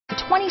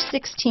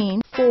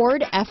2016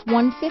 Ford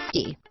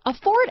F-150. A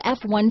Ford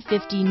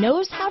F-150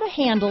 knows how to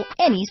handle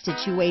any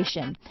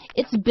situation.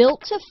 It's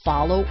built to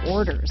follow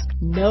orders,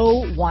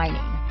 no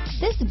whining.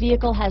 This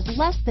vehicle has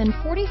less than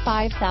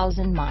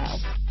 45,000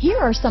 miles. Here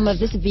are some of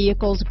this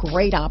vehicle's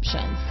great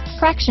options: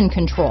 traction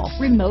control,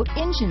 remote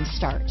engine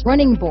start,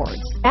 running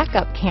boards,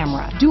 backup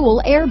camera,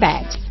 dual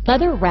airbags,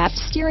 leather-wrapped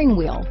steering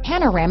wheel,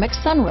 panoramic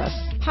sunroof,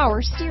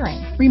 power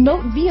steering,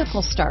 remote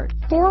vehicle start,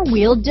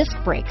 four-wheel disc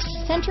brakes,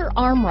 center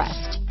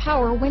armrest,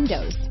 power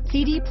windows,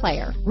 CD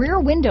player, rear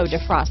window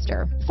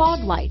defroster, fog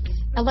lights,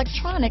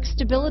 electronic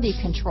stability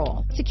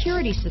control,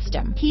 security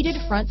system, heated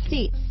front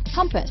seats,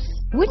 compass.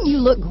 Wouldn't you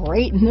look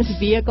great in this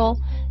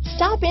vehicle?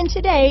 Stop in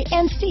today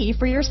and see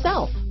for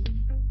yourself.